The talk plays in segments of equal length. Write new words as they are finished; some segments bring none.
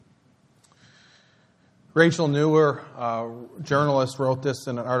Rachel Newer, journalist, wrote this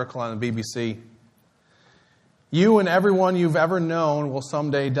in an article on the BBC. You and everyone you've ever known will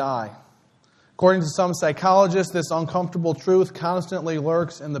someday die. According to some psychologists, this uncomfortable truth constantly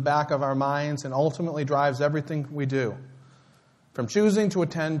lurks in the back of our minds and ultimately drives everything we do. From choosing to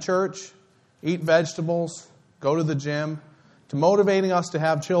attend church, eat vegetables, go to the gym, to motivating us to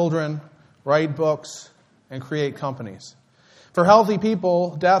have children, write books, and create companies. For healthy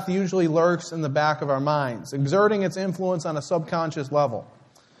people, death usually lurks in the back of our minds, exerting its influence on a subconscious level.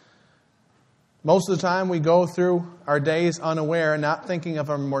 Most of the time, we go through our days unaware, not thinking of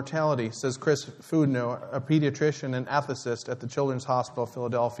our mortality, says Chris Foudneau, a pediatrician and ethicist at the Children's Hospital of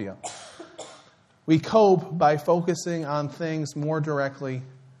Philadelphia. We cope by focusing on things more directly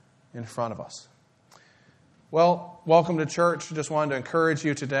in front of us. Well, welcome to church. Just wanted to encourage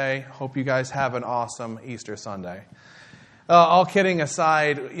you today. Hope you guys have an awesome Easter Sunday. All kidding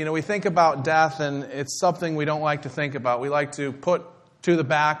aside, we think about death, and it's something we don't like to think about. We like to put to the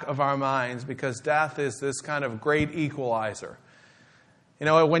back of our minds because death is this kind of great equalizer.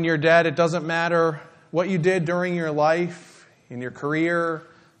 When you're dead, it doesn't matter what you did during your life, in your career,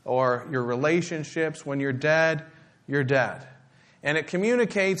 or your relationships. When you're dead, you're dead. And it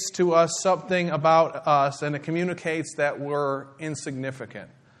communicates to us something about us, and it communicates that we're insignificant,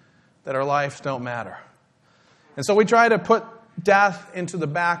 that our lives don't matter. And so we try to put death into the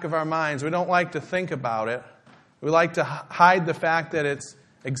back of our minds. We don't like to think about it. We like to hide the fact that it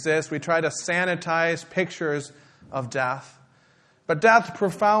exists. We try to sanitize pictures of death. But death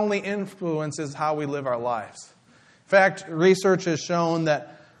profoundly influences how we live our lives. In fact, research has shown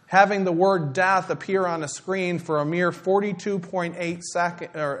that having the word death appear on a screen for a mere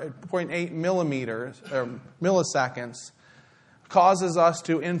 42.8 milliseconds causes us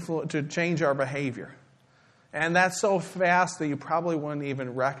to change our behavior. And that's so fast that you probably wouldn't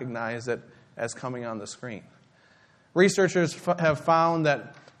even recognize it as coming on the screen. Researchers have found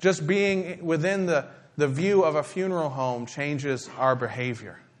that just being within the view of a funeral home changes our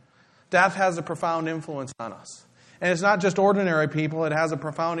behavior. Death has a profound influence on us. And it's not just ordinary people. It has a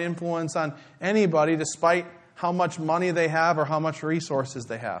profound influence on anybody, despite how much money they have or how much resources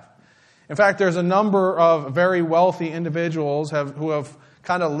they have. In fact, there's a number of very wealthy individuals who have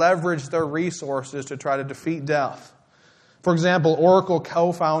kind of leveraged their resources to try to defeat death. For example, Oracle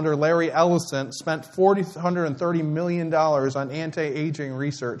co-founder Larry Ellison spent $430 million on anti-aging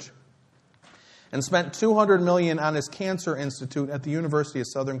research and spent $200 million on his cancer institute at the University of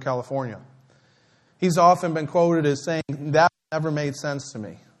Southern California. He's often been quoted as saying, "That never made sense to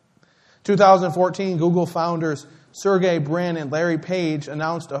me." 2014, Google founders Sergey Brin and Larry Page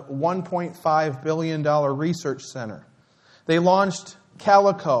announced a $1.5 billion research center. They launched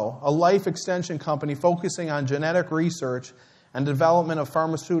Calico, a life extension company focusing on genetic research and development of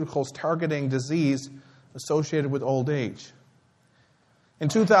pharmaceuticals targeting disease associated with old age. In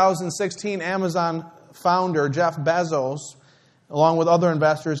 2016, Amazon founder Jeff Bezos, along with other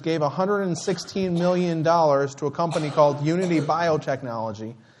investors, gave $116 million to a company called Unity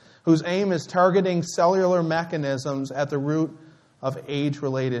Biotechnology, whose aim is targeting cellular mechanisms at the root of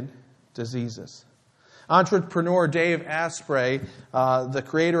age-related diseases. Entrepreneur Dave Asprey, the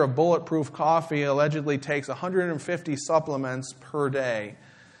creator of Bulletproof Coffee, allegedly takes 150 supplements per day,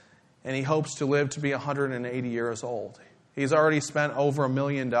 and he hopes to live to be 180 years old. He's already spent over $1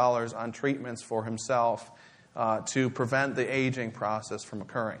 million on treatments for himself to prevent the aging process from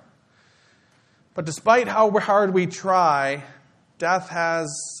occurring. But despite how hard we try, death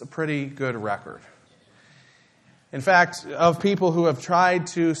has a pretty good record. In fact, of people who have tried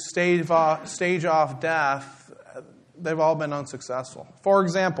to stage off death, they've all been unsuccessful. For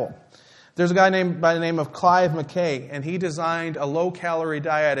example, there's a guy by the name of Clive McKay, and he designed a low-calorie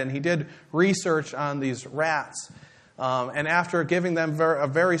diet, and he did research on these rats. And after giving them a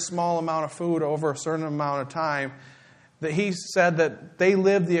very small amount of food over a certain amount of time, that he said that they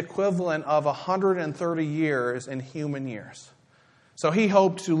lived the equivalent of 130 years in human years. So he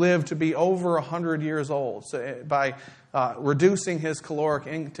hoped to live to be over 100 years old by reducing his caloric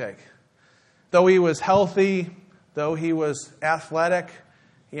intake. Though he was healthy, though he was athletic,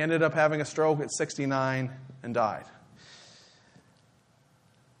 he ended up having a stroke at 69 and died.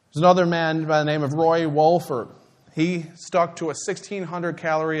 There's another man by the name of Roy Wolford. He stuck to a 1,600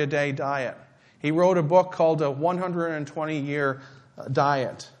 calorie a day diet. He wrote a book called A 120-Year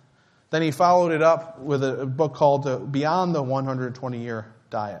Diet. Then he followed it up with a book called Beyond the 120-Year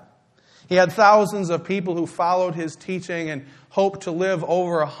Diet. He had thousands of people who followed his teaching and hoped to live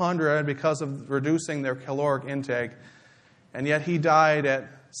over 100 because of reducing their caloric intake. And yet he died at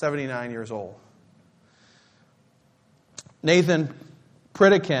 79 years old. Nathan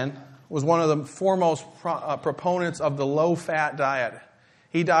Pritikin was one of the foremost proponents of the low-fat diet.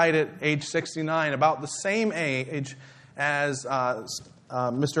 He died at age 69, about the same age as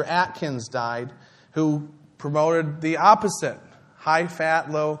Mr. Atkins died, who promoted the opposite, high-fat,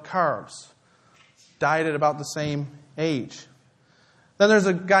 low carbs. Died at about the same age. Then there's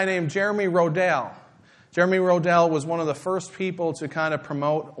a guy named Jeremy Rodale. Jeremy Rodale was one of the first people to kind of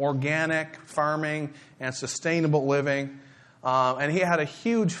promote organic farming and sustainable living. And he had a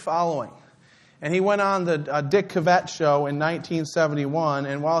huge following. And he went on the Dick Cavett show in 1971,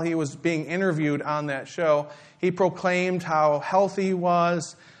 and while he was being interviewed on that show, he proclaimed how healthy he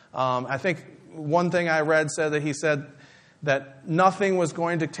was. I think one thing I read said that he said that nothing was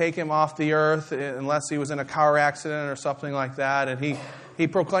going to take him off the earth unless he was in a car accident or something like that. And he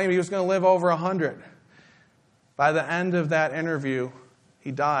proclaimed he was going to live over 100. By the end of that interview,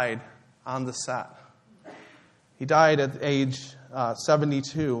 he died on the set. He died at age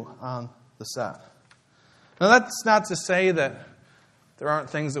 72 on the set. Now, that's not to say that there aren't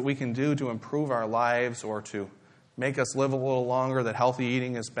things that we can do to improve our lives or to make us live a little longer, that healthy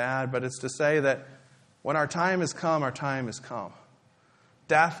eating is bad, but it's to say that when our time has come, our time has come.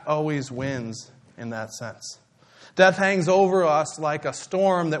 Death always wins in that sense. Death hangs over us like a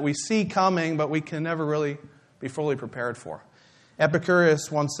storm that we see coming, but we can never really be fully prepared for.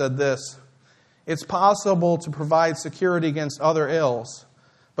 Epicurus once said this: "It's possible to provide security against other ills,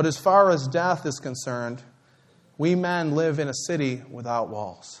 but as far as death is concerned, we men live in a city without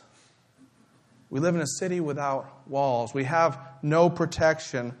walls." We live in a city without walls. We have no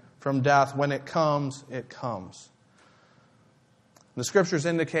protection from death. When it comes, it comes. The Scriptures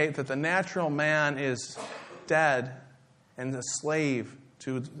indicate that the natural man is dead and a slave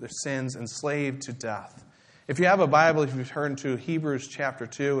to their sins and slave to death. If you have a Bible, if you turn to Hebrews chapter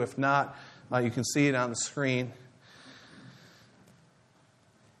 2, if not, you can see it on the screen.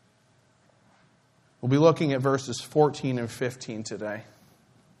 We'll be looking at verses 14 and 15 today.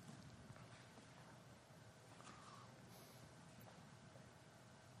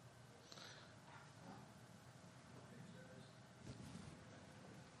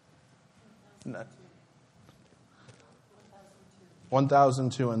 No.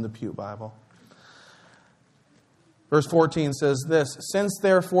 1002 in the Pew Bible. Verse 14 says this: "Since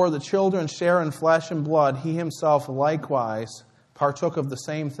therefore the children share in flesh and blood, he himself likewise partook of the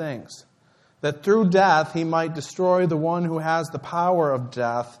same things, that through death he might destroy the one who has the power of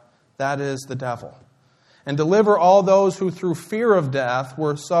death, that is, the devil, and deliver all those who through fear of death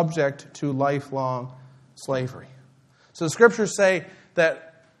were subject to lifelong slavery." So the Scriptures say that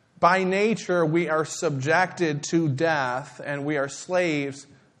by nature we are subjected to death and we are slaves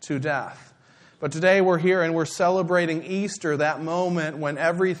to death. But today we're here and we're celebrating Easter, that moment when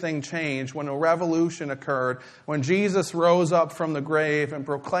everything changed, when a revolution occurred, when Jesus rose up from the grave and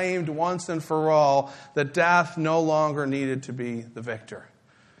proclaimed once and for all that death no longer needed to be the victor.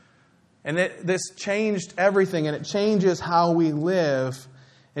 And this changed everything, and it changes how we live.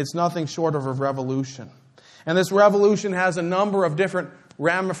 It's nothing short of a revolution. And this revolution has a number of different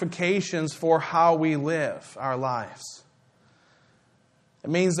ramifications for how we live our lives. It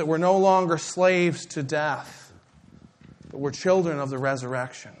means that we're no longer slaves to death, but we're children of the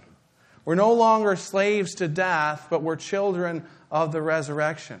resurrection. We're no longer slaves to death, but we're children of the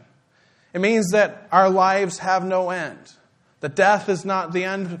resurrection. It means that our lives have no end, that death is not the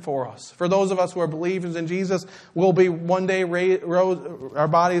end for us. For those of us who are believers in Jesus, we'll be one day our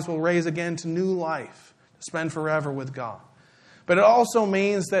bodies will raise again to new life, to spend forever with God. But it also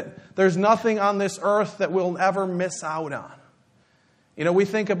means that there's nothing on this earth that we'll ever miss out on. You know, we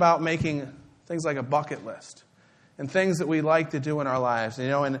think about making things like a bucket list and things that we like to do in our lives.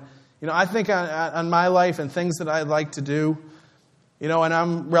 And I think on my life and things that I'd like to do, and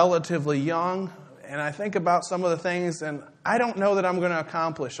I'm relatively young, and I think about some of the things, and I don't know that I'm going to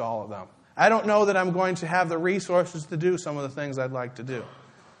accomplish all of them. I don't know that I'm going to have the resources to do some of the things I'd like to do.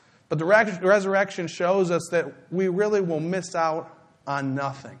 But the resurrection shows us that we really will miss out on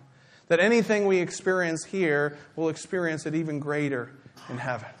nothing. That anything we experience here, we'll experience it even greater in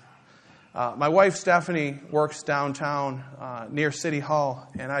heaven. My wife, Stephanie, works downtown near City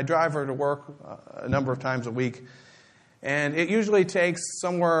Hall, and I drive her to work a number of times a week. And it usually takes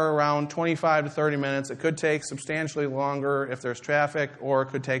somewhere around 25 to 30 minutes. It could take substantially longer if there's traffic, or it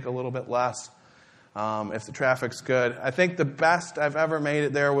could take a little bit less if the traffic's good. I think the best I've ever made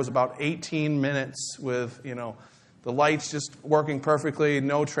it there was about 18 minutes with, the lights just working perfectly,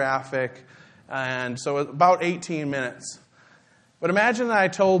 no traffic. And so about 18 minutes. But imagine that I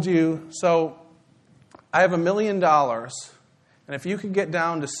told you, so I have $1 million, and if you could get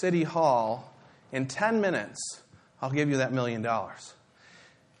down to City Hall in 10 minutes, I'll give you that $1 million.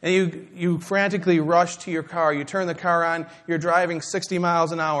 And you frantically rush to your car. You turn the car on. You're driving 60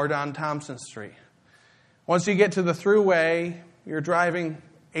 miles an hour down Thompson Street. Once you get to the thruway, you're driving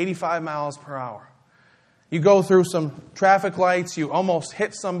 85 miles per hour. You go through some traffic lights. You almost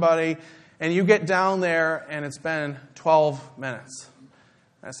hit somebody. And you get down there, and it's been 12 minutes.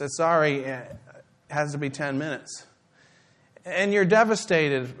 I said, sorry, it has to be 10 minutes. And you're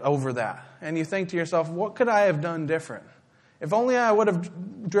devastated over that. And you think to yourself, what could I have done different? If only I would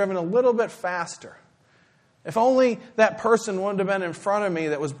have driven a little bit faster. If only that person wouldn't have been in front of me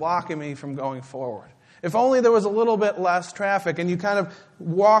that was blocking me from going forward. If only there was a little bit less traffic, and you kind of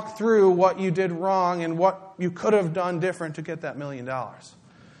walk through what you did wrong and what you could have done different to get that $1 million.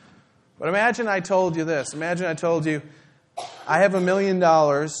 But imagine I told you this. Imagine I told you, I have $1 million,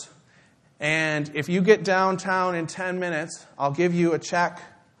 and if you get downtown in 10 minutes, I'll give you a check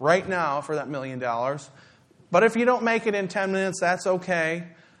right now for that $1 million. But if you don't make it in 10 minutes, that's okay.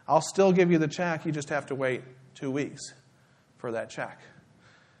 I'll still give you the check. You just have to wait 2 weeks for that check.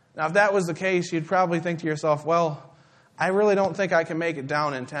 Now, if that was the case, you'd probably think to yourself, well, I really don't think I can make it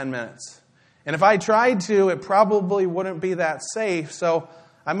down in 10 minutes. And if I tried to, it probably wouldn't be that safe, so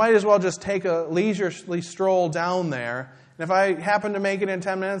I might as well just take a leisurely stroll down there. And if I happen to make it in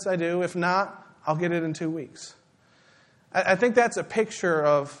 10 minutes, I do. If not, I'll get it in 2 weeks. I think that's a picture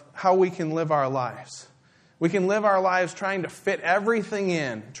of how we can live our lives. We can live our lives trying to fit everything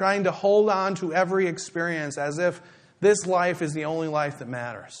in, trying to hold on to every experience as if this life is the only life that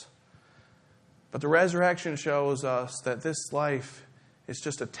matters. But the resurrection shows us that this life is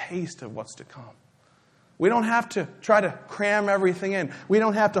just a taste of what's to come. We don't have to try to cram everything in. We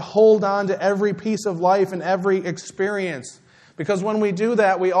don't have to hold on to every piece of life and every experience. Because when we do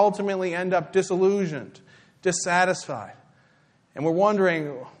that, we ultimately end up disillusioned, dissatisfied. And we're wondering,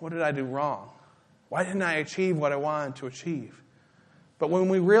 what did I do wrong? Why didn't I achieve what I wanted to achieve? But when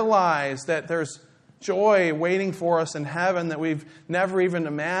we realize that there's joy waiting for us in heaven that we've never even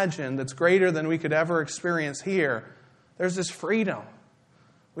imagined, that's greater than we could ever experience here, there's this freedom.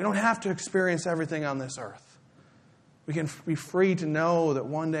 We don't have to experience everything on this earth. We can be free to know that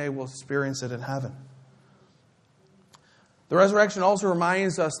one day we'll experience it in heaven. The resurrection also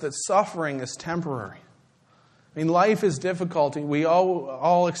reminds us that suffering is temporary. I mean, life is difficulty. We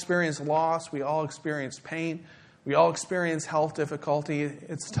all experience loss. We all experience pain. We all experience health difficulty.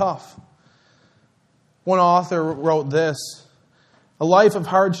 It's tough. One author wrote this: a life of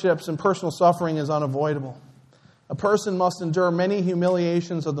hardships and personal suffering is unavoidable. A person must endure many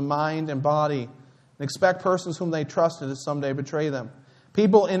humiliations of the mind and body and expect persons whom they trusted to someday betray them.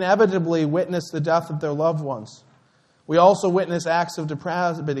 People inevitably witness the death of their loved ones. We also witness acts of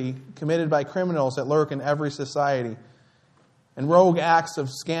depravity committed by criminals that lurk in every society, and rogue acts of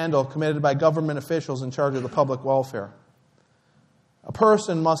scandal committed by government officials in charge of the public welfare. A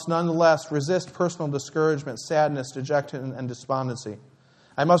person must nonetheless resist personal discouragement, sadness, dejection, and despondency.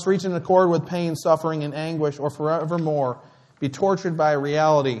 I must reach an accord with pain, suffering, and anguish, or forevermore be tortured by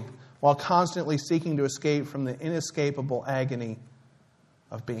reality while constantly seeking to escape from the inescapable agony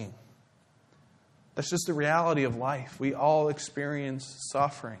of being. That's just the reality of life. We all experience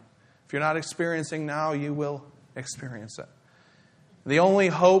suffering. If you're not experiencing now, you will experience it. The only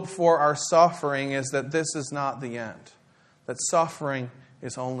hope for our suffering is that this is not the end, that suffering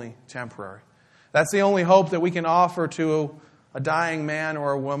is only temporary. That's the only hope that we can offer to a dying man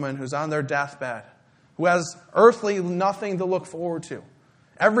or a woman who's on their deathbed, who has earthly nothing to look forward to.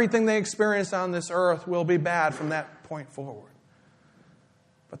 Everything they experience on this earth will be bad from that point forward.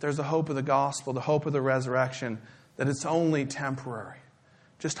 But there's the hope of the gospel, the hope of the resurrection, that it's only temporary.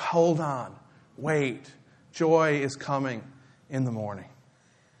 Just hold on. Wait. Joy is coming in the morning.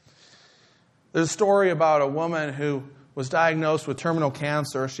 There's a story about a woman who was diagnosed with terminal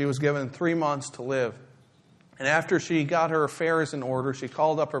cancer. She was given 3 months to live. And after she got her affairs in order, she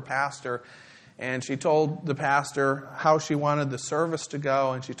called up her pastor, and she told the pastor how she wanted the service to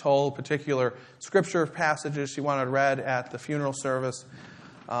go, and she told particular scripture passages she wanted read at the funeral service.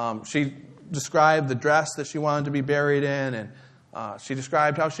 She described the dress that she wanted to be buried in, and she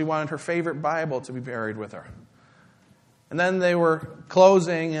described how she wanted her favorite Bible to be buried with her. And then they were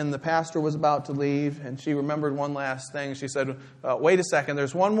closing, and the pastor was about to leave, and she remembered one last thing. She said, wait a second,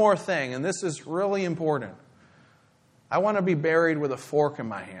 there's one more thing, and this is really important. I want to be buried with a fork in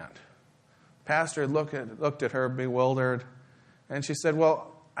my hand. Pastor looked at her bewildered, and she said, well,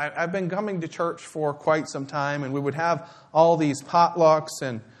 I've been coming to church for quite some time, and we would have all these potlucks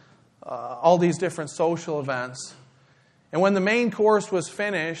and all these different social events. And when the main course was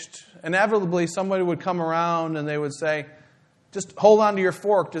finished, inevitably somebody would come around and they would say, just hold on to your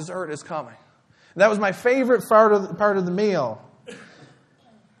fork, dessert is coming. And that was my favorite part of the meal.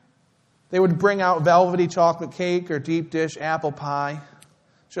 They would bring out velvety chocolate cake or deep dish apple pie.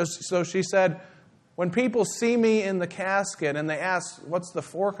 So she said, when people see me in the casket and they ask, what's the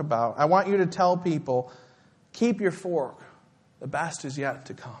fork about? I want you to tell people, keep your fork. The best is yet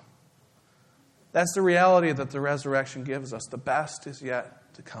to come. That's the reality that the resurrection gives us. The best is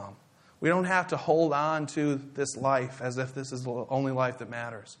yet to come. We don't have to hold on to this life as if this is the only life that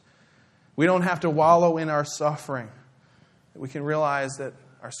matters. We don't have to wallow in our suffering. We can realize that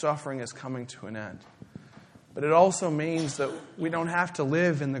our suffering is coming to an end. But it also means that we don't have to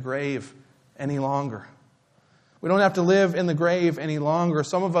live in the grave any longer. We don't have to live in the grave any longer.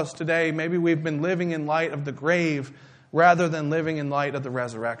 Some of us today, maybe we've been living in light of the grave rather than living in light of the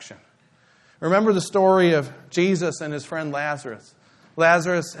resurrection. Remember the story of Jesus and his friend Lazarus.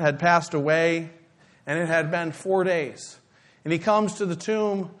 Lazarus had passed away, and it had been 4 days. And he comes to the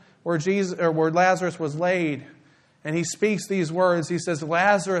tomb where Lazarus was laid, and he speaks these words. He says,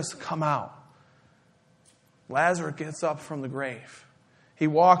 Lazarus, come out. Lazarus gets up from the grave. He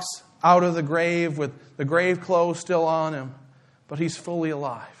walks out of the grave with the grave clothes still on him, but he's fully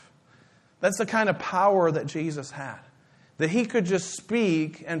alive. That's the kind of power that Jesus had. That he could just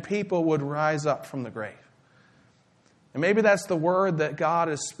speak and people would rise up from the grave. And maybe that's the word that God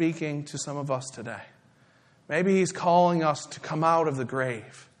is speaking to some of us today. Maybe he's calling us to come out of the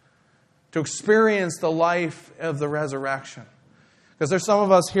grave, to experience the life of the resurrection. Because there's some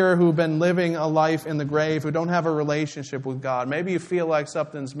of us here who've been living a life in the grave, who don't have a relationship with God. Maybe you feel like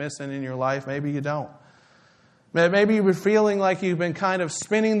something's missing in your life. Maybe you don't. Maybe you've been feeling like you've been kind of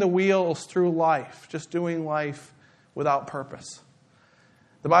spinning the wheels through life, just doing life without purpose.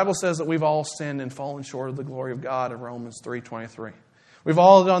 The Bible says that we've all sinned and fallen short of the glory of God in Romans 3:23. We've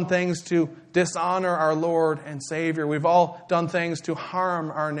all done things to dishonor our Lord and Savior. We've all done things to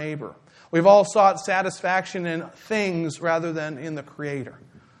harm our neighbor. We've all sought satisfaction in things rather than in the Creator.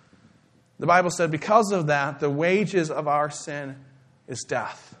 The Bible said because of that, the wages of our sin is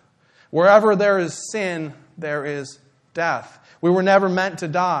death. Wherever there is sin, there is death. We were never meant to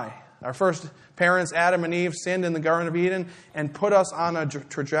die. Our first parents, Adam and Eve, sinned in the Garden of Eden and put us on a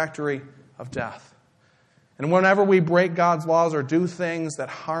trajectory of death. And whenever we break God's laws or do things that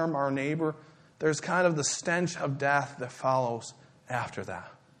harm our neighbor, there's kind of the stench of death that follows after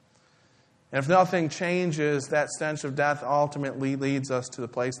that. And if nothing changes, that stench of death ultimately leads us to the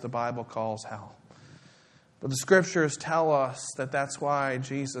place the Bible calls hell. But the Scriptures tell us that that's why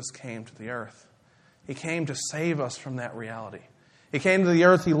Jesus came to the earth. He came to save us from that reality. He came to the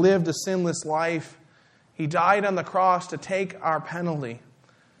earth. He lived a sinless life. He died on the cross to take our penalty.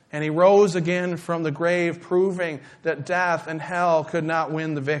 And he rose again from the grave, proving that death and hell could not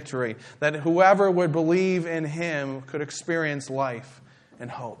win the victory. That whoever would believe in him could experience life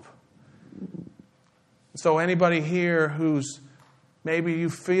and hope. So anybody here who's maybe you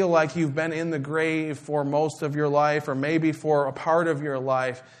feel like you've been in the grave for most of your life or maybe for a part of your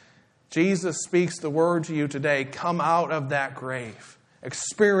life, Jesus speaks the word to you today. Come out of that grave.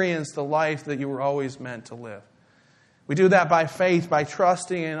 Experience the life that you were always meant to live. We do that by faith, by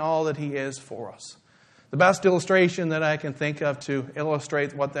trusting in all that he is for us. The best illustration that I can think of to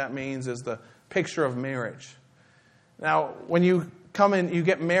illustrate what that means is the picture of marriage. Now, when you come in, you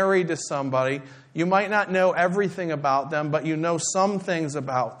get married to somebody, you might not know everything about them, but you know some things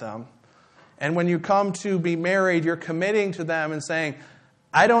about them. And when you come to be married, you're committing to them and saying,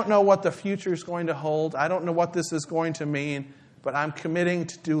 I don't know what the future is going to hold. I don't know what this is going to mean, but I'm committing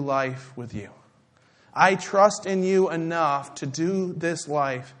to do life with you. I trust in you enough to do this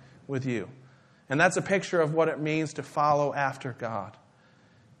life with you. And that's a picture of what it means to follow after God.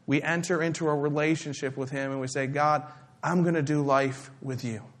 We enter into a relationship with him and we say, God, I'm going to do life with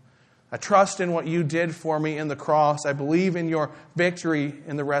you. I trust in what you did for me in the cross. I believe in your victory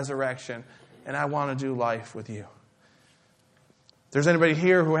in the resurrection. And I want to do life with you. If there's anybody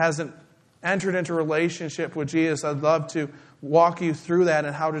here who hasn't entered into a relationship with Jesus, I'd love to walk you through that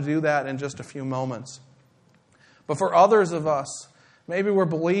and how to do that in just a few moments. But for others of us, maybe we're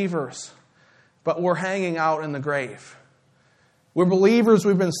believers, but we're hanging out in the grave. We're believers,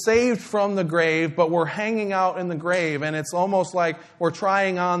 we've been saved from the grave, but we're hanging out in the grave, and it's almost like we're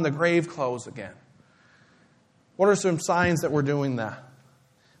trying on the grave clothes again. What are some signs that we're doing that?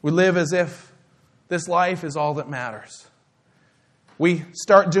 We live as if this life is all that matters. We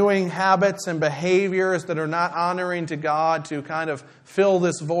start doing habits and behaviors that are not honoring to God to kind of fill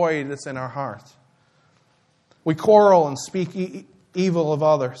this void that's in our hearts. We quarrel and speak evil of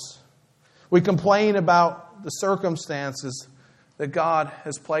others. We complain about the circumstances that God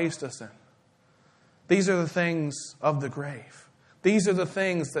has placed us in. These are the things of the grave. These are the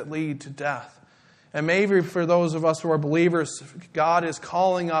things that lead to death. And maybe for those of us who are believers, God is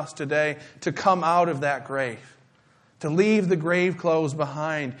calling us today to come out of that grave, to leave the grave clothes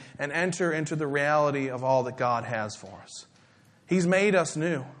behind and enter into the reality of all that God has for us. He's made us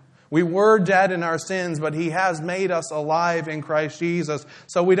new. We were dead in our sins, but He has made us alive in Christ Jesus,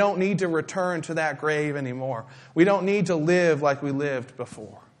 so we don't need to return to that grave anymore. We don't need to live like we lived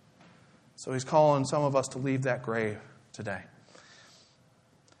before. So He's calling some of us to leave that grave today.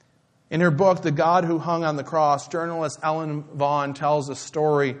 In her book, The God Who Hung on the Cross, journalist Ellen Vaughn tells a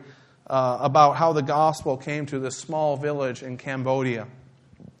story about how the gospel came to this small village in Cambodia.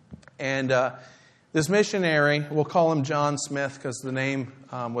 And this missionary, we'll call him John Smith because the name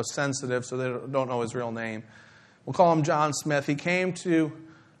was sensitive, so they don't know his real name. We'll call him John Smith. He came to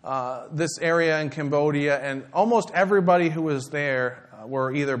this area in Cambodia, and almost everybody who was there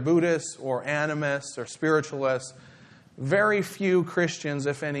were either Buddhists or animists or spiritualists. Very few Christians,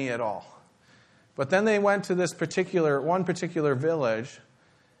 if any at all. But then they went to this one particular village,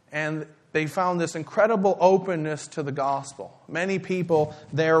 and they found this incredible openness to the gospel. Many people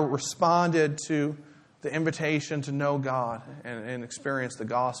there responded to the invitation to know God and experience the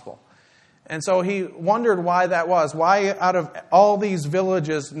gospel. And so he wondered why that was. Why out of all these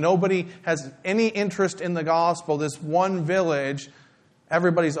villages, nobody has any interest in the gospel. This one village,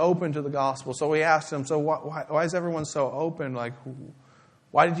 everybody's open to the gospel. So we asked him, so why is everyone so open? Like,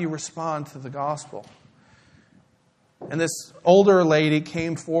 why did you respond to the gospel? And this older lady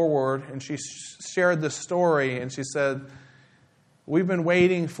came forward and she shared this story, and she said, we've been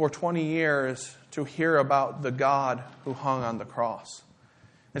waiting for 20 years to hear about the God who hung on the cross.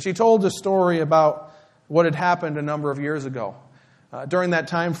 And she told the story about what had happened a number of years ago. During that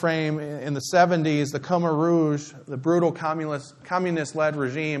time frame in the 70s, the Khmer Rouge, the brutal communist-led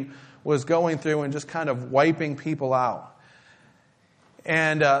regime, was going through and just kind of wiping people out.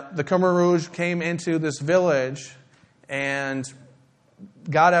 And the Khmer Rouge came into this village and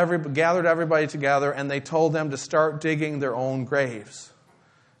gathered everybody together, and they told them to start digging their own graves.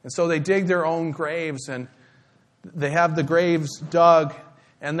 And so they dig their own graves, and they have the graves dug,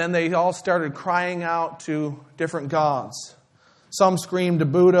 and then they all started crying out to different gods. Some screamed to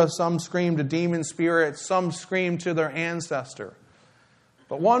Buddha, some screamed to demon spirits, some screamed to their ancestor.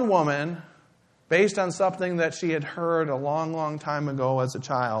 But one woman, based on something that she had heard a long, long time ago as a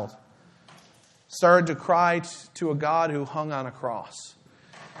child, started to cry to a God who hung on a cross.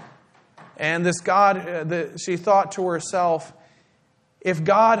 And this God, she thought to herself, if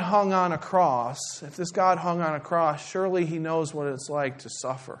God hung on a cross, if this God hung on a cross, surely He knows what it's like to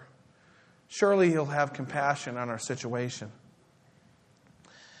suffer. Surely He'll have compassion on our situation.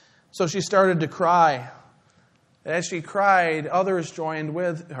 So she started to cry. As she cried, others joined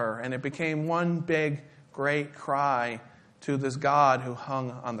with her, and it became one big, great cry to this God who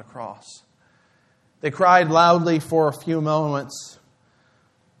hung on the cross. They cried loudly for a few moments,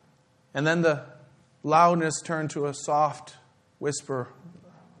 and then the loudness turned to a soft whisper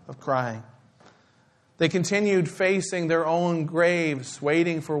of crying. They continued facing their own graves,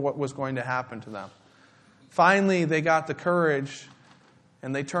 waiting for what was going to happen to them. Finally, they got the courage,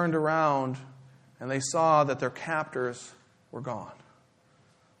 and they turned around, and they saw that their captors were gone.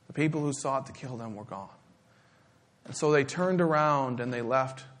 The people who sought to kill them were gone. And so they turned around and they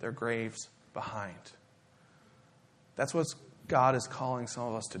left their graves behind. That's what God is calling some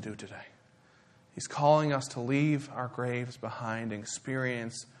of us to do today. He's calling us to leave our graves behind and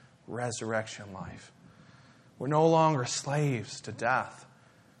experience resurrection life. We're no longer slaves to death.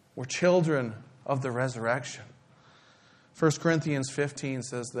 We're children of the resurrection. 1 Corinthians 15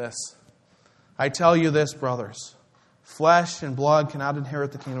 says this, I tell you this, brothers, flesh and blood cannot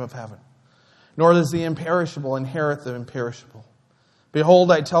inherit the kingdom of heaven, nor does the imperishable inherit the imperishable.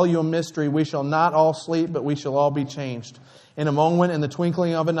 Behold, I tell you a mystery. We shall not all sleep, but we shall all be changed. In a moment, in the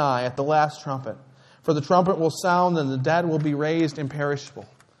twinkling of an eye, at the last trumpet. For the trumpet will sound, and the dead will be raised imperishable.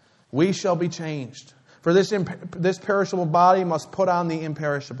 We shall be changed. For this perishable body must put on the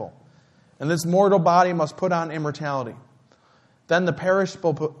imperishable, and this mortal body must put on immortality. Then the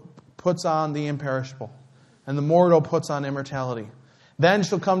perishable puts on the imperishable, and the mortal puts on immortality. Then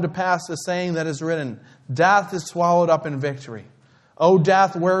shall come to pass the saying that is written, Death is swallowed up in victory. O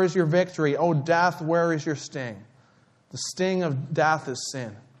death, where is your victory? O death, where is your sting? The sting of death is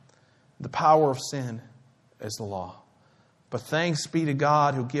sin. The power of sin is the law. But thanks be to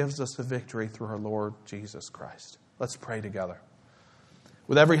God who gives us the victory through our Lord Jesus Christ. Let's pray together.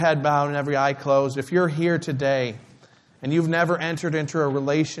 With every head bowed and every eye closed, if you're here today and you've never entered into a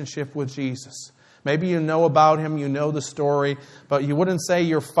relationship with Jesus, maybe you know about Him, you know the story, but you wouldn't say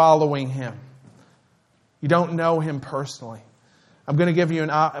you're following Him. You don't know Him personally. I'm going to give you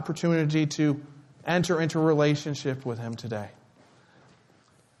an opportunity to enter into a relationship with Him today.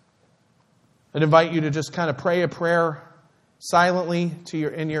 I'd invite you to just kind of pray a prayer silently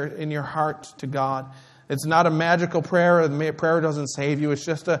in your heart to God. It's not a magical prayer. The prayer doesn't save you. It's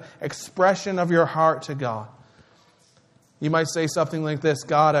just an expression of your heart to God. You might say something like this: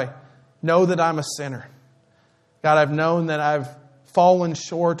 God, I know that I'm a sinner. God, I've known that I've fallen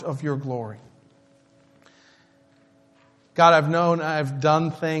short of your glory. God, I've known I've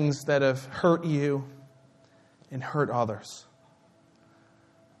done things that have hurt you and hurt others.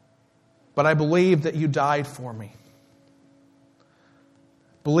 But I believe that you died for me.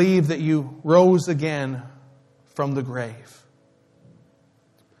 Believe that you rose again from the grave.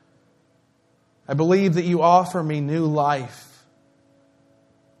 I believe that you offer me new life.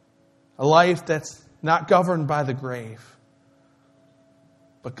 A life that's not governed by the grave,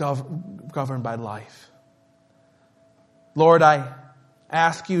 but governed by life. Lord, I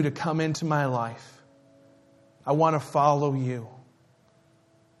ask you to come into my life. I want to follow you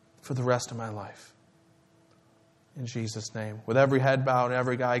for the rest of my life. In Jesus' name. With every head bowed and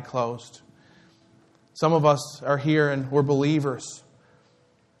every eye closed. Some of us are here and we're believers.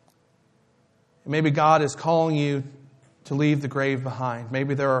 Maybe God is calling you to leave the grave behind.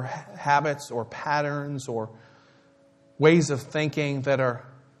 Maybe there are habits or patterns or ways of thinking that are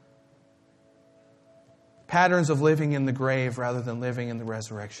patterns of living in the grave rather than living in the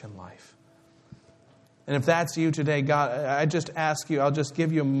resurrection life. And if that's you today, God, I just ask you, I'll just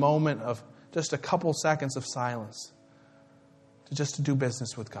give you a moment of just a couple seconds of silence to do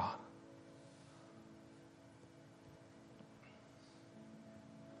business with God.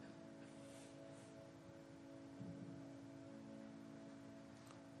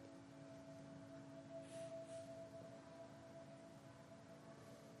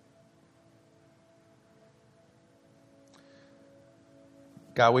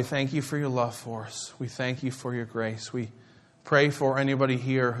 God, we thank you for your love for us. We thank you for your grace. We pray for anybody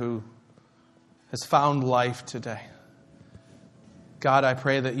here who has found life today. God, I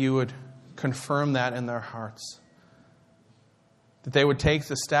pray that you would confirm that in their hearts. That they would take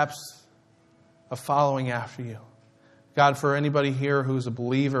the steps of following after you. God, for anybody here who's a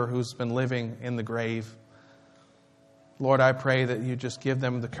believer who's been living in the grave, Lord, I pray that you just give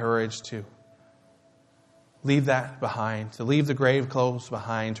them the courage to leave that behind, to leave the grave clothes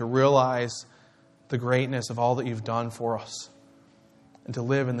behind, to realize the greatness of all that you've done for us, and to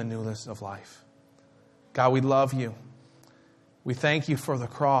live in the newness of life. God, we love you. We thank you for the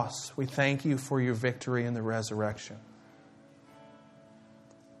cross. We thank you for your victory in the resurrection.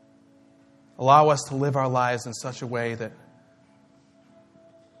 Allow us to live our lives in such a way that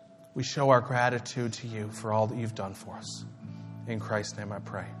we show our gratitude to you for all that you've done for us. In Christ's name I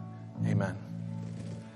pray. Amen.